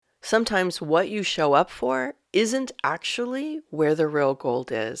sometimes what you show up for isn't actually where the real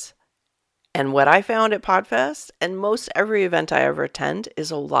gold is. And what I found at PodFest and most every event I ever attend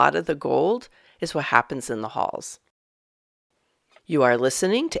is a lot of the gold is what happens in the halls. You are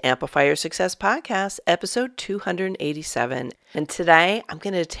listening to Amplify Your Success Podcast, episode 287. And today I'm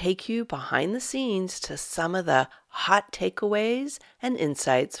going to take you behind the scenes to some of the hot takeaways and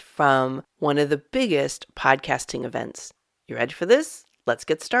insights from one of the biggest podcasting events. You ready for this? Let's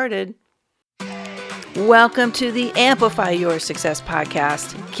get started. Welcome to the Amplify Your Success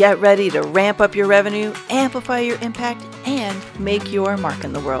Podcast. Get ready to ramp up your revenue, amplify your impact, and make your mark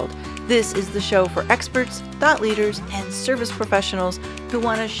in the world. This is the show for experts, thought leaders, and service professionals who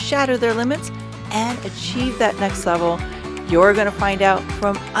want to shatter their limits and achieve that next level. You're going to find out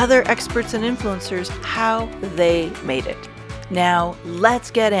from other experts and influencers how they made it. Now, let's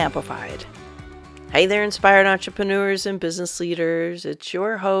get amplified. Hey there, inspired entrepreneurs and business leaders. It's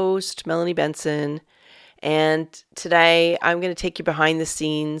your host, Melanie Benson. And today I'm going to take you behind the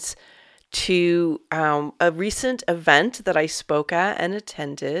scenes to a recent event that I spoke at and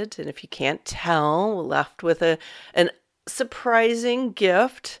attended. And if you can't tell, left with an surprising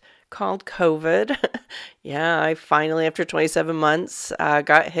gift called COVID. Yeah, I finally, after 27 months,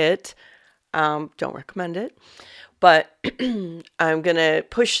 got hit. Don't recommend it. But I'm going to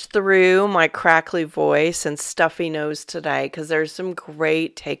push through my crackly voice and stuffy nose today because there's some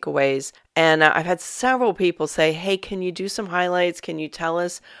great takeaways. And I've had several people say, hey, can you do some highlights? Can you tell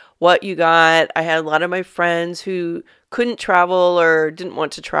us what you got? I had a lot of my friends who couldn't travel or didn't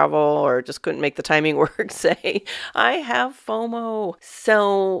want to travel or just couldn't make the timing work say, I have FOMO.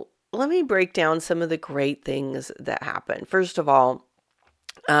 So let me break down some of the great things that happened. First of all,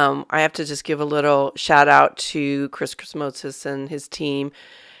 I have to just give a little shout out to Chris Chrismotis and his team.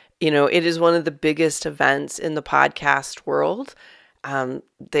 You know, it is one of the biggest events in the podcast world.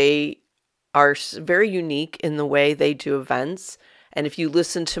 They are very unique in the way they do events. And if you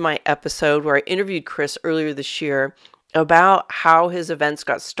listen to my episode where I interviewed Chris earlier this year about how his events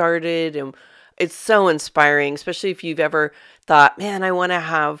got started, and it's so inspiring, especially if you've ever thought, man, I want to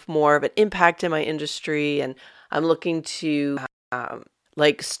have more of an impact in my industry and I'm looking to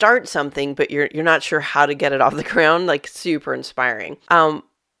start something, but you're not sure how to get it off the ground, like super inspiring.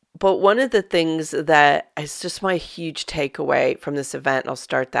 But one of the things that is just my huge takeaway from this event, and I'll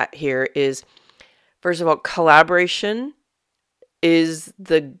start that here, is first of all, collaboration is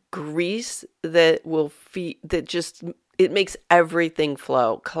the grease that will feed, that just, it makes everything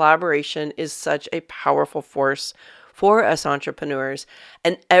flow. Collaboration is such a powerful force for us entrepreneurs,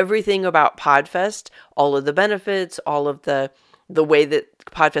 and everything about PodFest, all of the benefits, all of the way that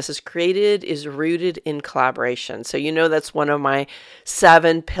PodFest is created is rooted in collaboration. So, you know, that's one of my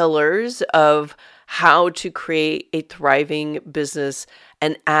 7 pillars of how to create a thriving business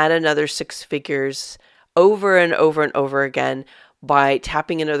and add another 6 figures over and over and over again by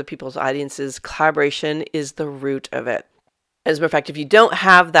tapping into other people's audiences. Collaboration is the root of it. As a matter of fact, if you don't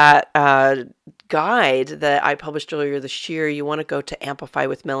have that guide that I published earlier this year, you want to go to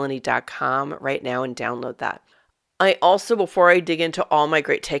amplifywithmelanie.com right now and download that. I also, before I dig into all my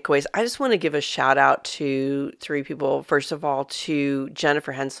great takeaways, I just want to give a shout out to 3 people. First of all, to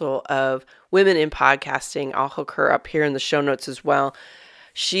Jennifer Hensel of Women in Podcasting. I'll hook her up here in the show notes as well.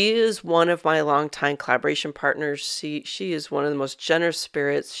 She is one of my longtime collaboration partners. She is one of the most generous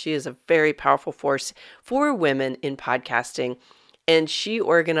spirits. She is a very powerful force for women in podcasting. And she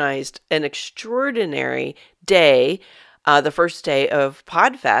organized an extraordinary day, the first day of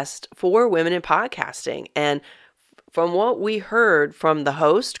PodFest for women in podcasting. And from what we heard from the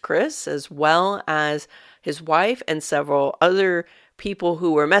host, Chris, as well as his wife and several other people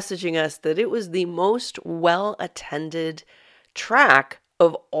who were messaging us, that it was the most well-attended track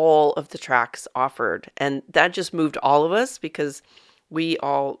of all of the tracks offered. And that just moved all of us because we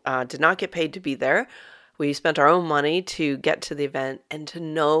all did not get paid to be there. We spent our own money to get to the event, and to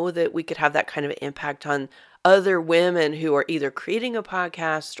know that we could have that kind of impact on other women who are either creating a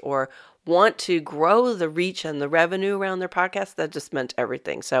podcast or want to grow the reach and the revenue around their podcast, that just meant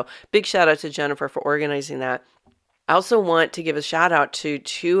everything. So big shout out to Jennifer for organizing that. I also want to give a shout out to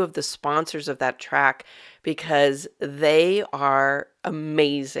 2 of the sponsors of that track because they are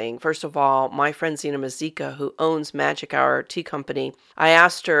amazing. First of all, my friend Zena Mazika, who owns Magic Hour Tea Company, I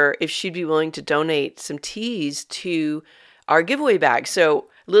asked her if she'd be willing to donate some teas to our giveaway bag. So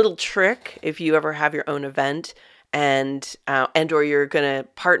little trick, if you ever have your own event and or you're going to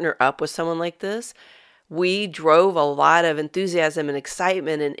partner up with someone like this, we drove a lot of enthusiasm and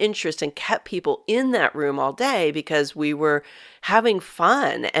excitement and interest and kept people in that room all day because we were having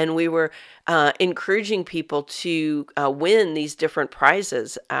fun and we were encouraging people to win these different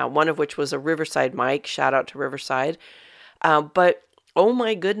prizes, one of which was a Riverside mic. Shout out to Riverside. But oh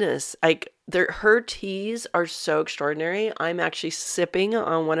my goodness, like her teas are so extraordinary. I'm actually sipping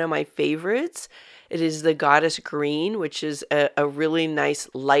on one of my favorites. It is the Goddess Green, which is a really nice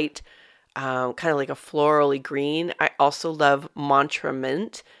light, kind of like a florally green. I also love Mantra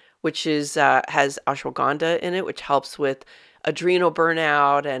Mint, which is has ashwagandha in it, which helps with adrenal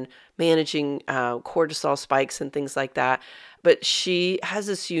burnout and managing cortisol spikes and things like that. But she has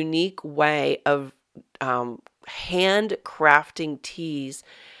this unique way of hand crafting teas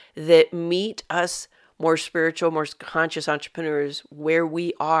that meet us more spiritual, more conscious entrepreneurs where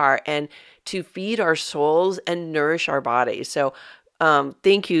we are, and to feed our souls and nourish our bodies. So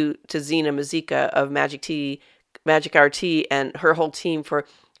thank you to Zena Mazika of Magic Hour Tea and her whole team for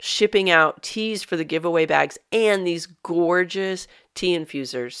shipping out teas for the giveaway bags and these gorgeous tea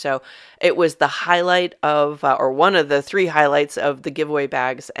infusers. So it was the highlight of, or one of the 3 highlights of the giveaway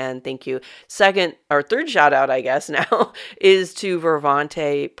bags. And thank you. Second or third shout out, I guess now, is to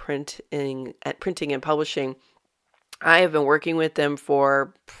Vervante Printing and Publishing. I have been working with them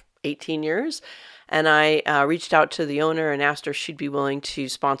for 18 years. And I reached out to the owner and asked her if she'd be willing to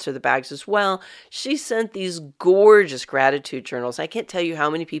sponsor the bags as well. She sent these gorgeous gratitude journals. I can't tell you how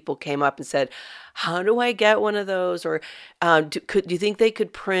many people came up and said, how do I get one of those? Or do you think they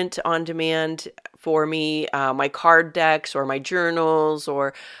could print on demand for me my card decks or my journals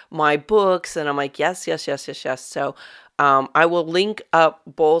or my books? And I'm like, yes. So I will link up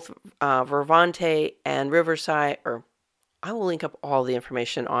both Vervante and Riverside, or I will link up all the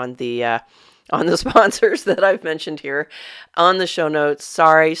information on the sponsors that I've mentioned here on the show notes.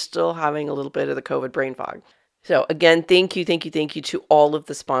 Sorry, still having a little bit of the COVID brain fog. So again, thank you to all of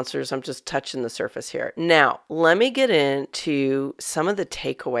the sponsors. I'm just touching the surface here. Now, let me get into some of the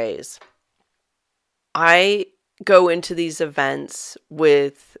takeaways. I go into these events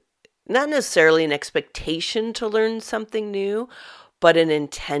with not necessarily an expectation to learn something new, but an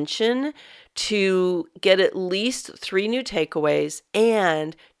intention to get at least 3 new takeaways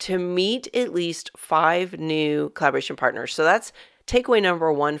and to meet at least 5 new collaboration partners. So that's takeaway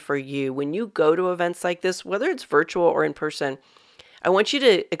number 1 for you. When you go to events like this, whether it's virtual or in person, I want you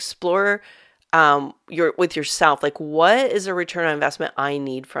to explore with yourself, like, what is a return on investment I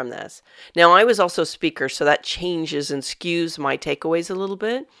need from this? Now, I was also a speaker, so that changes and skews my takeaways a little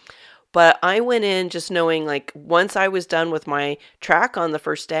bit. But I went in just knowing, like, once I was done with my track on the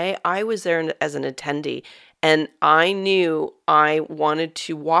first day, I was there as an attendee. And I knew I wanted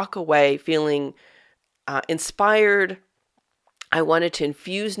to walk away feeling inspired. I wanted to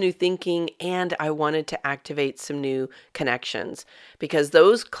infuse new thinking, and I wanted to activate some new connections, because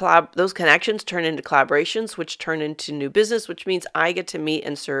those connections turn into collaborations, which turn into new business, which means I get to meet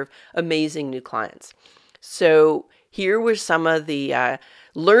and serve amazing new clients. So here were some of the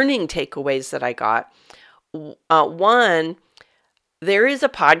learning takeaways that I got. 1, there is a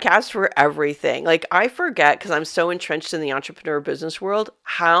podcast for everything. Like, I forget, because I'm so entrenched in the entrepreneur business world,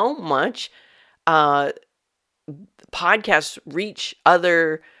 how much podcasts reach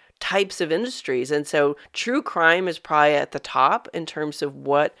other types of industries. And so true crime is probably at the top in terms of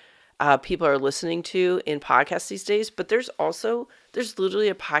what people are listening to in podcasts these days. But there's literally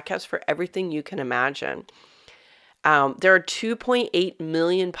a podcast for everything you can imagine. There are 2.8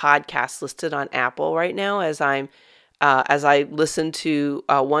 million podcasts listed on Apple right now as I listen to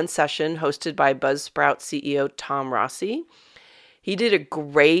one session hosted by Buzzsprout CEO Tom Rossi. He did a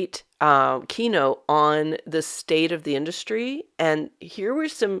great keynote on the state of the industry, and there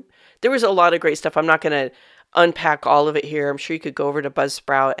was a lot of great stuff. I'm not going to unpack all of it here. I'm sure you could go over to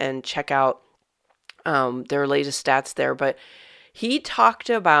Buzzsprout and check out their latest stats there, but he talked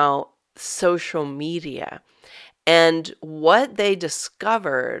about social media and what they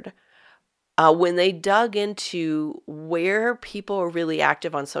discovered when they dug into where people are really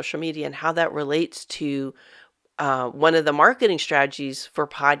active on social media and how that relates to one of the marketing strategies for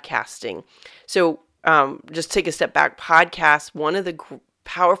podcasting. So just take a step back. Podcasts, one of the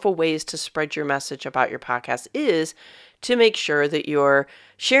powerful ways to spread your message about your podcast is to make sure that you're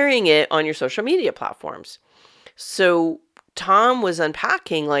sharing it on your social media platforms. So Tom was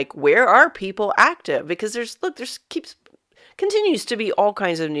unpacking, like, where are people active? Because continues to be all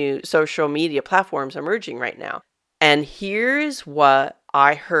kinds of new social media platforms emerging right now. And here's what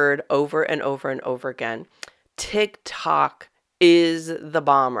I heard over and over and over again. TikTok is the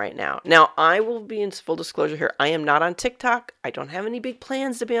bomb right now. Now, I will be in full disclosure here. I am not on TikTok. I don't have any big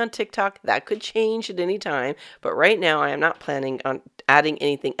plans to be on TikTok. That could change at any time. But right now, I am not planning on adding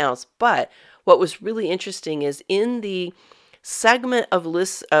anything else. But what was really interesting is in the segment of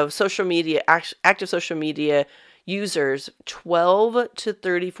lists of social media, active social media users 12 to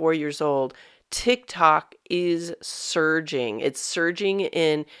 34 years old, TikTok is surging. It's surging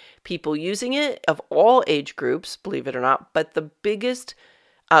in people using it of all age groups, believe it or not, but the biggest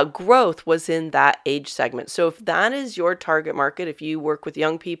growth was in that age segment. So if that is your target market, if you work with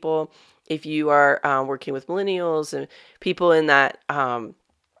young people, if you are working with millennials and people in that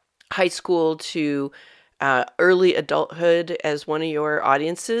high school to early adulthood as one of your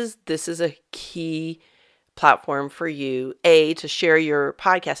audiences, this is a key platform for you, A, to share your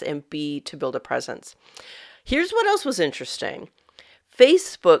podcast, and B, to build a presence. Here's what else was interesting.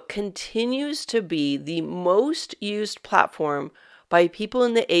 Facebook continues to be the most used platform by people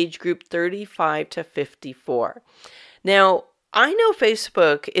in the age group 35 to 54. Now, I know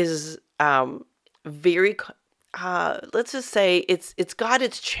Facebook is very let's just say it's got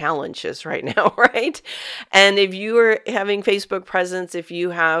its challenges right now, right? And if you are having Facebook presence, if you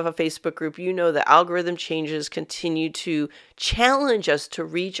have a Facebook group, you know the algorithm changes continue to challenge us to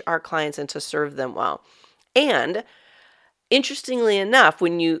reach our clients and to serve them well. And interestingly enough,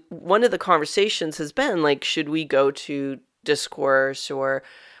 one of the conversations has been like, should we go to Discourse or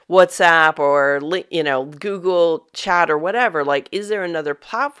WhatsApp or Google Chat or whatever? Like, is there another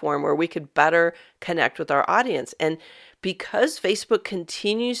platform where we could better connect with our audience? And because Facebook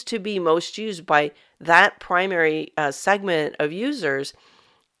continues to be most used by that primary segment of users,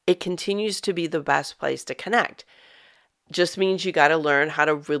 it continues to be the best place to connect. Just means you got to learn how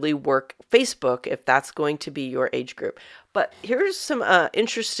to really work Facebook if that's going to be your age group. But here's some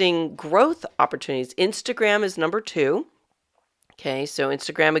interesting growth opportunities. Instagram is number 2. Okay, so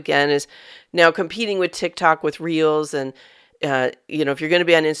Instagram again is now competing with TikTok with Reels, and if you're going to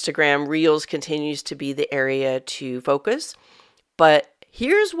be on Instagram, Reels continues to be the area to focus. But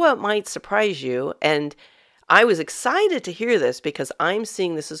here's what might surprise you, and I was excited to hear this because I'm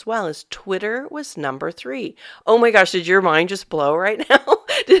seeing this as well, as Twitter was number 3. Oh my gosh, did your mind just blow right now?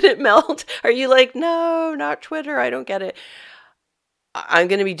 Did it melt? Are you like, no, not Twitter, I don't get it? I'm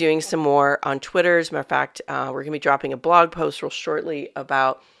going to be doing some more on Twitter. As a matter of fact, we're going to be dropping a blog post real shortly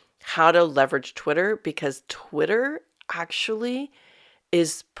about how to leverage Twitter, because Twitter actually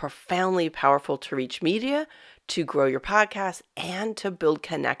is profoundly powerful to reach media, to grow your podcast, and to build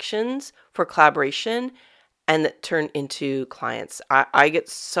connections for collaboration and that turn into clients. I get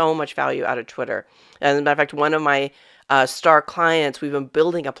so much value out of Twitter. As a matter of fact, one of my star clients, we've been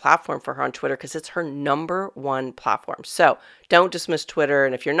building a platform for her on Twitter because it's her number 1 platform. So don't dismiss Twitter.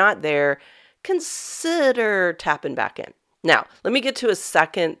 And if you're not there, consider tapping back in. Now, let me get to a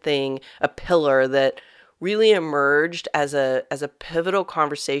second thing, a pillar that really emerged as a pivotal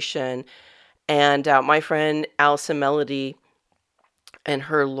conversation. And my friend Allison Melody and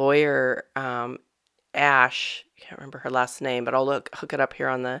her lawyer, Ash, I can't remember her last name, but I'll hook it up here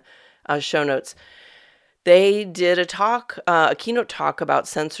on the show notes. They did a keynote talk about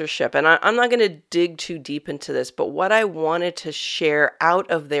censorship. And I'm not going to dig too deep into this, but what I wanted to share out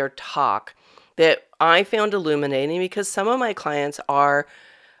of their talk that I found illuminating, because some of my clients are,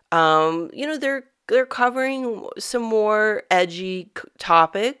 they're covering some more edgy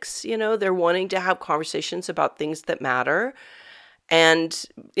topics. They're wanting to have conversations about things that matter. And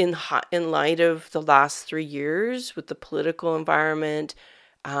in light of the last 3 years with the political environment,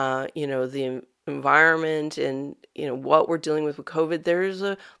 the environment and what we're dealing with COVID, there's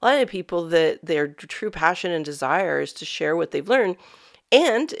a lot of people that their true passion and desire is to share what they've learned,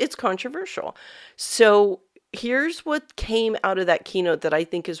 and it's controversial. So here's what came out of that keynote that I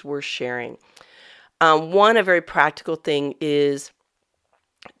think is worth sharing. One, a very practical thing is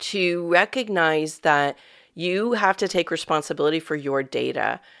to recognize that you have to take responsibility for your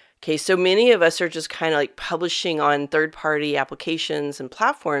data. Okay, so many of us are just kind of like publishing on third-party applications and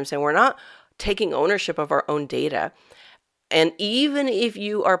platforms, and we're not taking ownership of our own data. And even if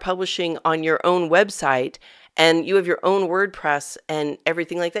you are publishing on your own website and you have your own WordPress and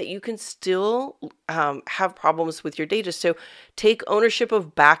everything like that, you can still have problems with your data. So take ownership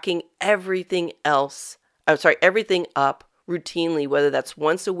of backing everything up routinely, whether that's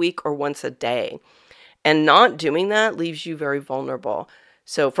once a week or once a day. And not doing that leaves you very vulnerable.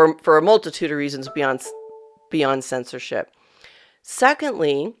 So for a multitude of reasons beyond censorship.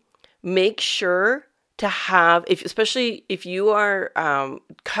 Secondly, make sure to have, especially if you are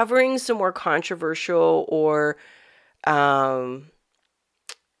covering some more controversial or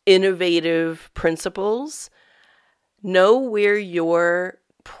innovative principles, Know where your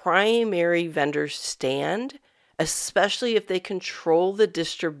primary vendors stand, especially if they control the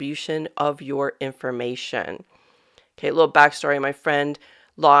distribution of your information. Okay, a little backstory. My friend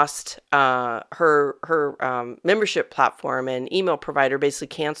lost her membership platform, and email provider basically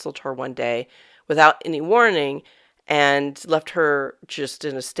canceled her one day without any warning and left her just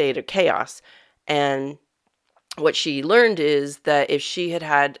in a state of chaos. And what she learned is that if she had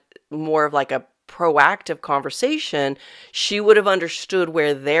had more of like a proactive conversation, she would have understood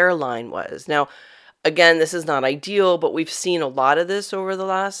where their line was. Now, again, this is not ideal, but we've seen a lot of this over the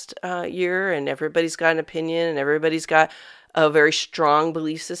last year, and everybody's got an opinion and everybody's got a very strong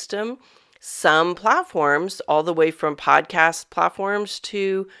belief system. Some platforms, all the way from podcast platforms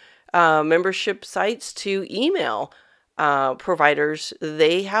to membership sites to email providers,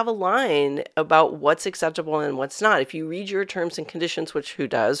 they have a line about what's acceptable and what's not. If you read your terms and conditions, which who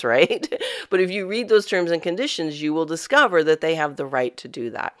does, right? But if you read those terms and conditions, you will discover that they have the right to do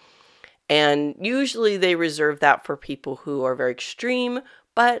that. And usually they reserve that for people who are very extreme,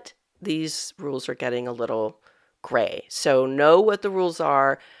 but these rules are getting a little gray. So know what the rules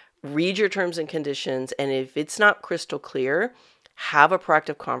are, read your terms and conditions, and if it's not crystal clear, have a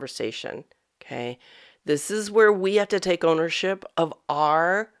proactive conversation, okay? This is where we have to take ownership of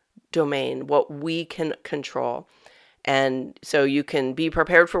our domain, what we can control. And so you can be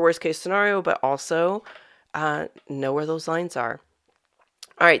prepared for worst case scenario, but also know where those lines are.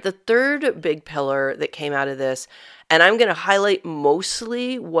 All right, the third big pillar that came out of this, and I'm going to highlight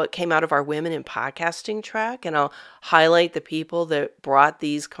mostly what came out of our Women in Podcasting track, and I'll highlight the people that brought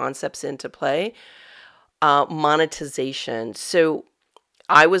these concepts into play. Monetization. So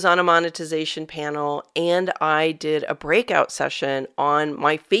I was on a monetization panel, and I did a breakout session on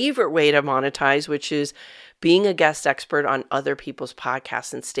my favorite way to monetize, which is being a guest expert on other people's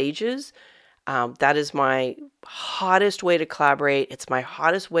podcasts and stages. That is my hottest way to collaborate. It's my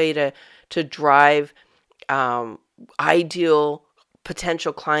hottest way to drive ideal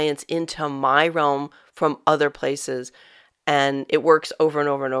potential clients into my realm from other places. And it works over and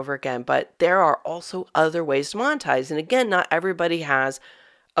over and over again. But there are also other ways to monetize. And again, not everybody has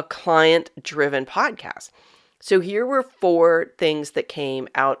a client-driven podcast. So here were 4 things that came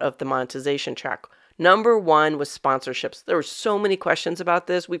out of the monetization track. Number 1 was sponsorships. There were so many questions about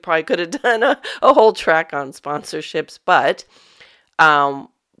this. We probably could have done a whole track on sponsorships, but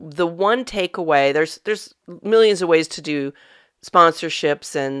the one takeaway, there's millions of ways to do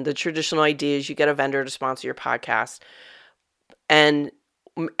sponsorships, and the traditional idea is you get a vendor to sponsor your podcast. And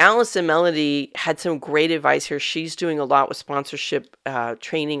Allison Melody had some great advice here. She's doing a lot with sponsorship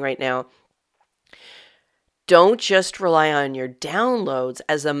training right now. Don't just rely on your downloads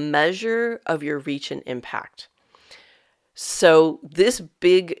as a measure of your reach and impact. So this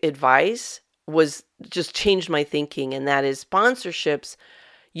big advice was just changed my thinking, and that is sponsorships.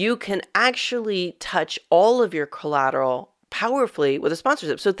 You can actually touch all of your collateral powerfully with a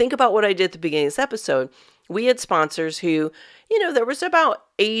sponsorship. So think about what I did at the beginning of this episode. We had sponsors who, there was about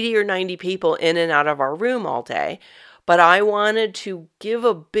 80 or 90 people in and out of our room all day. But I wanted to give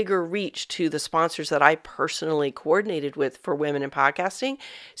a bigger reach to the sponsors that I personally coordinated with for Women in Podcasting.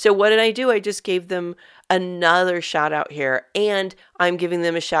 So what did I do? I just gave them another shout out here, and I'm giving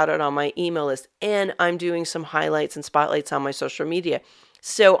them a shout out on my email list, and I'm doing some highlights and spotlights on my social media.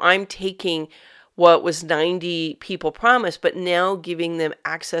 So I'm taking what was 90 people promised, but now giving them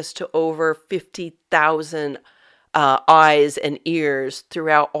access to over 50,000 eyes and ears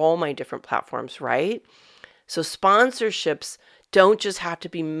throughout all my different platforms, right? So sponsorships don't just have to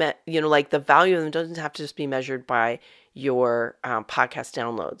be like the value of them doesn't have to just be measured by your podcast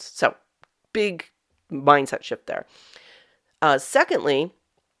downloads. So big mindset shift there. Secondly,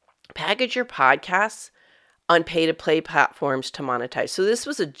 package your podcasts on pay-to-play platforms to monetize. So this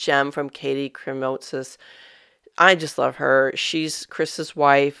was a gem from Katie Kremotsis. I just love her. She's Chris's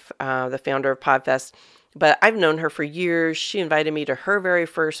wife, the founder of Podfest. But I've known her for years. She invited me to her very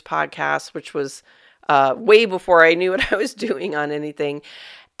first podcast, which was way before I knew what I was doing on anything.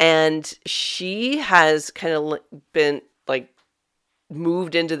 And she has kind of been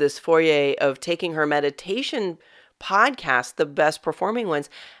moved into this foyer of taking her meditation podcasts, the best performing ones.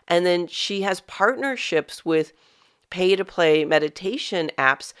 And then she has partnerships with pay-to-play meditation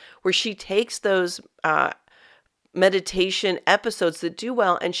apps where she takes those meditation episodes that do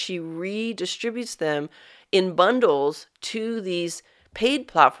well and she redistributes them in bundles to these paid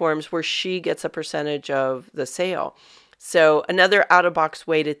platforms where she gets a percentage of the sale. So another out-of-box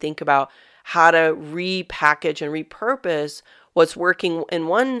way to think about how to repackage and repurpose what's working in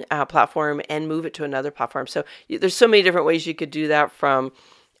one platform and move it to another platform. So there's so many different ways you could do that, from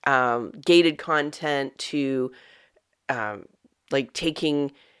gated content to like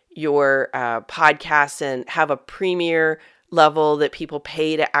taking your podcasts and have a premier level that people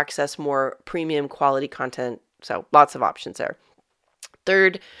pay to access more premium quality content. So lots of options there.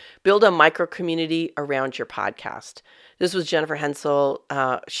 Third, build a micro community around your podcast. This was Jennifer Hensel.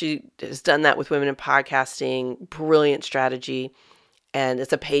 She has done that with women in podcasting. Brilliant strategy. And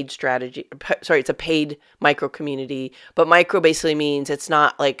it's a paid strategy. Sorry, it's a paid micro community. But micro basically means it's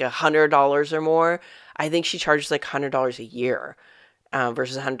not like $100 or more. I think she charges like $100 a year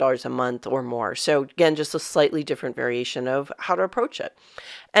versus $100 a month or more. So again, just a slightly different variation of how to approach it.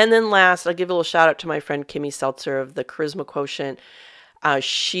 And then last, I'll give a little shout out to my friend Kimmy Seltzer of the Charisma Quotient.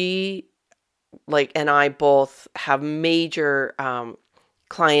 She and I both have major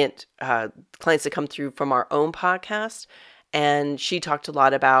clients that come through from our own podcast. And she talked a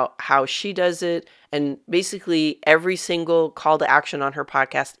lot about how she does it. And basically every single call to action on her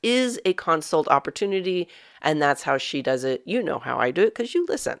podcast is a consult opportunity. And that's how she does it. You know how I do it because you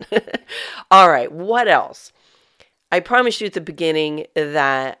listen. All right, what else? I promised you at the beginning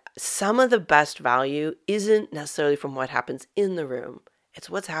that some of the best value isn't necessarily from what happens in the room. It's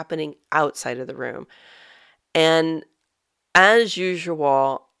what's happening outside of the room. And as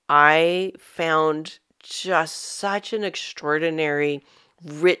usual, I found just such an extraordinary,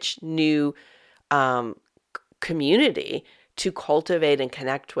 rich new community to cultivate and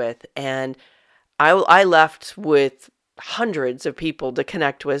connect with. And I left with hundreds of people to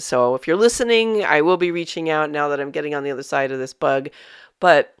connect with. So if you're listening, I will be reaching out now that I'm getting on the other side of this bug.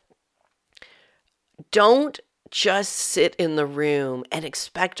 But don't just sit in the room and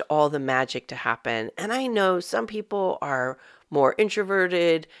expect all the magic to happen. And I know some people are more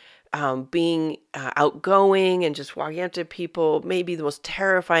introverted, being outgoing and just walking up to people may be the most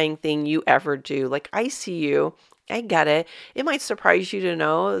terrifying thing you ever do. Like, I see you. I get it. It might surprise you to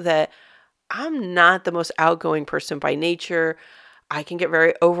know that I'm not the most outgoing person by nature. I can get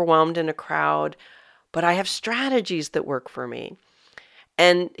very overwhelmed in a crowd, but I have strategies that work for me.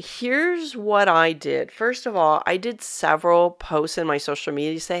 And here's what I did. First of all, I did several posts in my social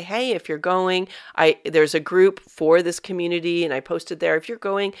media to say, hey, if you're going, there's a group for this community, and I posted there, if you're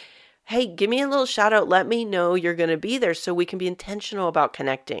going, hey, give me a little shout out. Let me know you're going to be there so we can be intentional about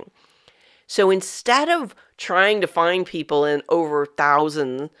connecting. So instead of trying to find people in over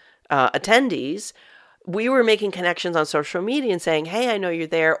 1,000 attendees, we were making connections on social media and saying, hey, I know you're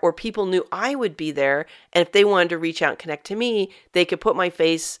there, or people knew I would be there. And if they wanted to reach out and connect to me, they could put my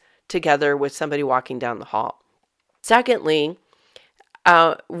face together with somebody walking down the hall. Secondly,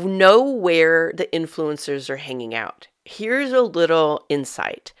 know where the influencers are hanging out. Here's a little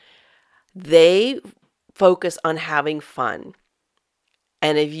insight. They focus on having fun.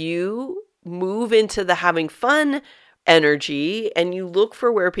 And if you move into the having fun energy and you look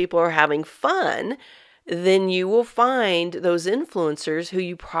for where people are having fun, then you will find those influencers who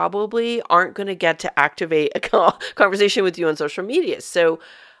you probably aren't going to get to activate a conversation with you on social media. So,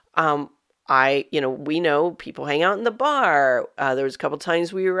 we know people hang out in the bar. There was a couple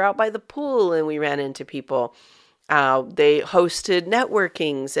times we were out by the pool and we ran into people. They hosted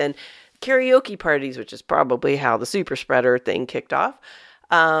networkings and karaoke parties, which is probably how the super spreader thing kicked off.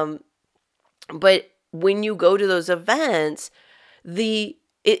 But when you go to those events,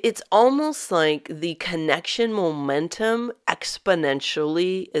 it's almost like the connection momentum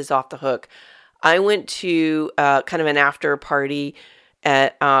exponentially is off the hook. I went to kind of an after party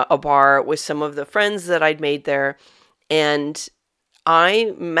at a bar with some of the friends that I'd made there, and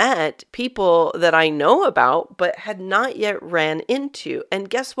I met people that I know about but had not yet ran into. And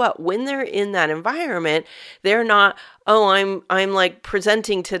guess what? When they're in that environment, they're not, oh, I'm like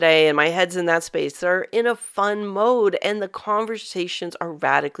presenting today and my head's in that space. They're in a fun mode and the conversations are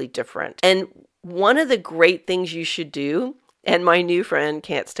radically different. And one of the great things you should do, and my new friend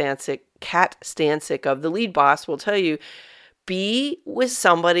Kat Stancic of The Lead Boss will tell you, be with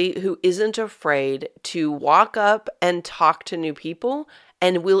somebody who isn't afraid to walk up and talk to new people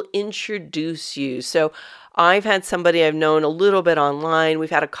and will introduce you. So I've had somebody I've known a little bit online.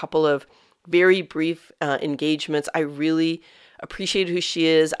 We've had a couple of very brief engagements. I really appreciate who she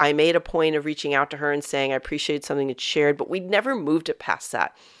is. I made a point of reaching out to her and saying I appreciate something that's shared, but we'd never moved it past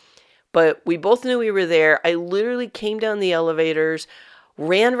that. But we both knew we were there. I literally came down the elevators,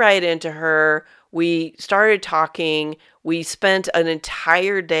 ran right into her. We started talking. We spent an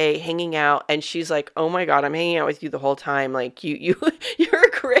entire day hanging out, and she's like, "Oh my God, I'm hanging out with you the whole time. Like you're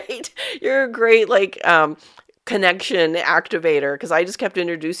great. You're a great connection activator." Because I just kept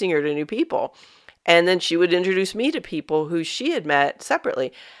introducing her to new people, and then she would introduce me to people who she had met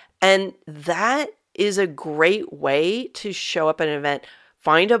separately, and that is a great way to show up at an event.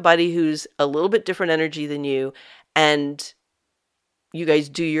 Find a buddy who's a little bit different energy than you and you guys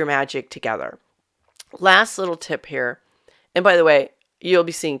do your magic together. Last little tip here. And by the way, you'll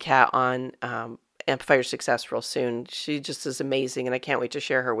be seeing Kat on Amplify Your Success real soon. She just is amazing, and I can't wait to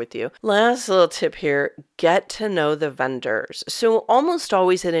share her with you. Last little tip here, get to know the vendors. So almost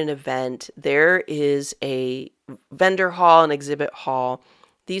always at an event, there is a vendor hall, an exhibit hall.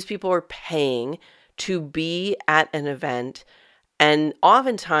 These people are paying to be at an event. And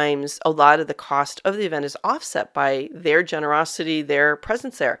oftentimes, a lot of the cost of the event is offset by their generosity, their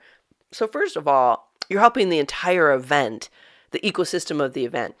presence there. So first of all, you're helping the entire event, the ecosystem of the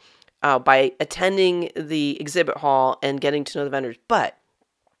event, by attending the exhibit hall and getting to know the vendors. But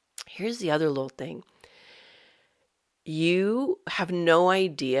here's the other little thing. You have no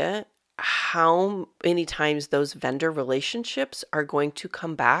idea how many times those vendor relationships are going to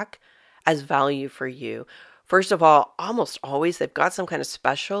come back as value for you. First of all, almost always they've got some kind of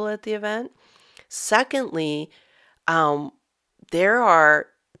special at the event. Secondly, there are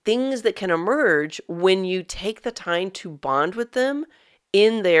things that can emerge when you take the time to bond with them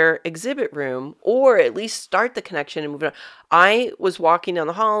in their exhibit room, or at least start the connection and move on. I was walking down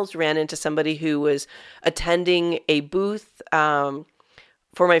the halls, ran into somebody who was attending a booth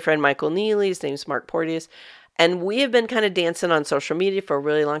for my friend Michael Neely. His name's Mark Porteous. And we have been kind of dancing on social media for a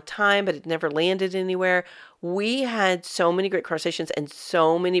really long time, but it never landed anywhere. We had so many great conversations, and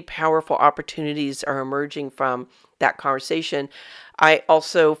so many powerful opportunities are emerging from that conversation. I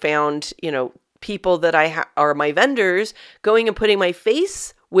also found, people that are my vendors, going and putting my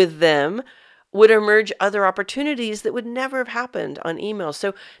face with them would emerge other opportunities that would never have happened on email.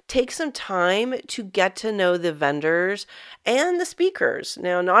 So take some time to get to know the vendors and the speakers.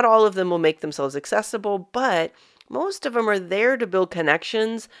 Now, not all of them will make themselves accessible, but most of them are there to build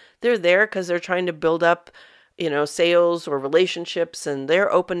connections. They're there because they're trying to build up, sales or relationships, and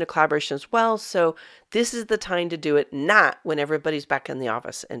they're open to collaboration as well. So this is the time to do it, not when everybody's back in the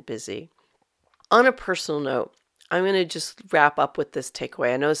office and busy. On a personal note, I'm going to just wrap up with this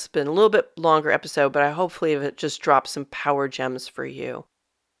takeaway. I know it's been a little bit longer episode, but I hopefully it just dropped some power gems for you.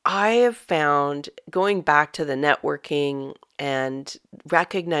 I have found, going back to the networking and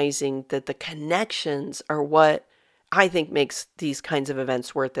recognizing that the connections are what I think makes these kinds of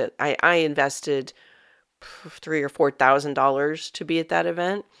events worth it. I invested $3,000 or $4,000 to be at that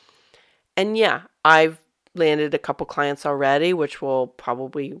event. And yeah, I've landed a couple clients already, which will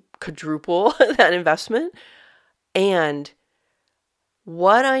probably quadruple that investment. And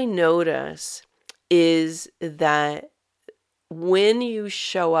what I notice is that when you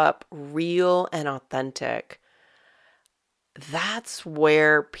show up real and authentic, that's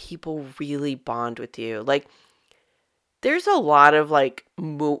where people really bond with you. Like, there's a lot of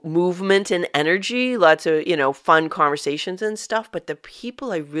movement and energy, lots of, fun conversations and stuff. But the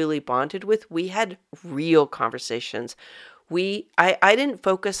people I really bonded with, we had real conversations. I didn't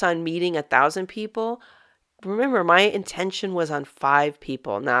focus on meeting 1,000 people. Remember, my intention was on 5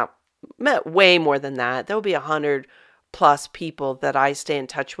 people. Now, met way more than that. There will be 100 plus people that I stay in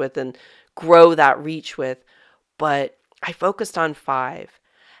touch with and grow that reach with. But I focused on 5.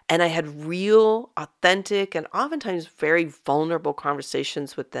 And I had real, authentic, and oftentimes very vulnerable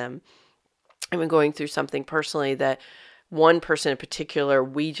conversations with them. I've been going through something personally that one person in particular,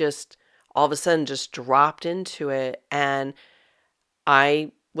 we just all of a sudden just dropped into it. And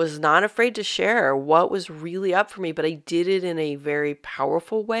I was not afraid to share what was really up for me, but I did it in a very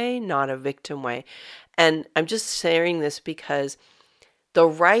powerful way, not a victim way. And I'm just sharing this because the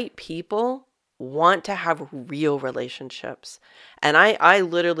right people want to have real relationships. And I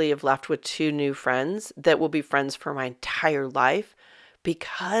literally have left with 2 new friends that will be friends for my entire life,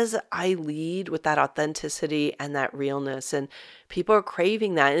 because I lead with that authenticity and that realness, and people are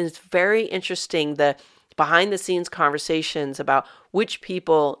craving that. And it's very interesting, the behind the scenes conversations about which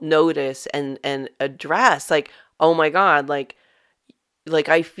people notice and address, like, oh my God, like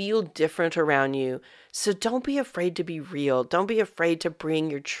I feel different around you. So don't be afraid to be real. Don't be afraid to bring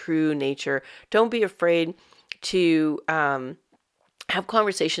your true nature. Don't be afraid to have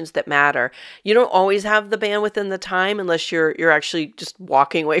conversations that matter. You don't always have the bandwidth and the time unless you're actually just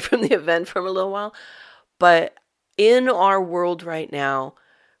walking away from the event for a little while. But in our world right now,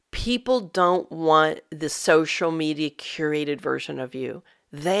 people don't want the social media curated version of you.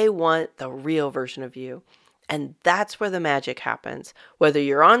 They want the real version of you. And that's where the magic happens. Whether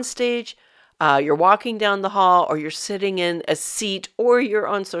you're on stage, you're walking down the hall, or you're sitting in a seat, or you're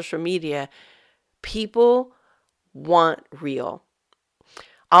on social media, people want real.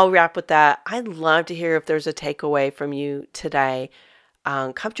 I'll wrap with that. I'd love to hear if there's a takeaway from you today.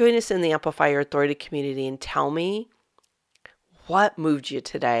 Come join us in the Amplify Your Authority community and tell me, What moved you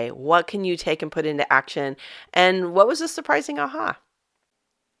today? What can you take and put into action? And what was a surprising aha?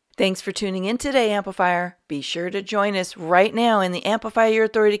 Thanks for tuning in today, Amplifier. Be sure to join us right now in the Amplify Your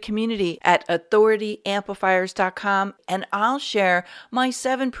Authority community at authorityamplifiers.com, and I'll share my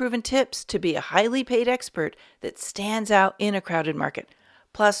 7 proven tips to be a highly paid expert that stands out in a crowded market.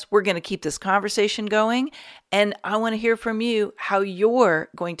 Plus, we're going to keep this conversation going, and I want to hear from you how you're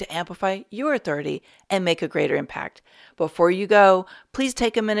going to amplify your authority and make a greater impact. Before you go, please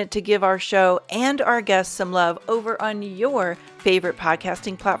take a minute to give our show and our guests some love over on your favorite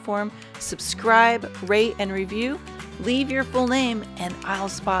podcasting platform. Subscribe, rate, and review. Leave your full name, and I'll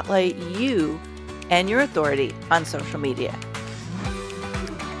spotlight you and your authority on social media.